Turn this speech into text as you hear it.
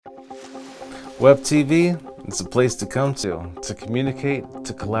Web TV, it's a place to come to communicate,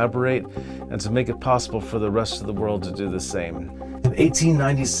 to collaborate, and to make it possible for the rest of the world to do the same. In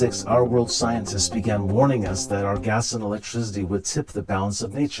 1896, our world scientists began warning us that our gas and electricity would tip the balance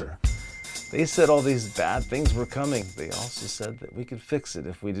of nature. They said all these bad things were coming. They also said that we could fix it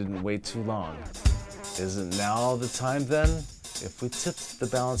if we didn't wait too long. Isn't now the time then? If we tipped the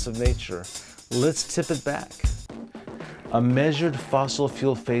balance of nature, let's tip it back. A measured fossil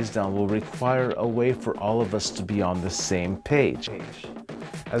fuel phase down will require a way for all of us to be on the same page.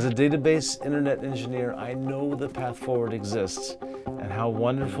 As a database internet engineer, I know the path forward exists and how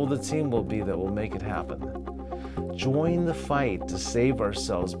wonderful the team will be that will make it happen. Join the fight to save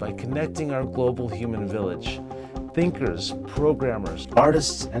ourselves by connecting our global human village. Thinkers, programmers,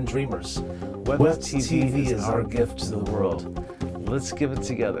 artists, and dreamers. Web TV is our gift to the world. Let's give it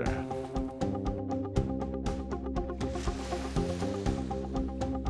together.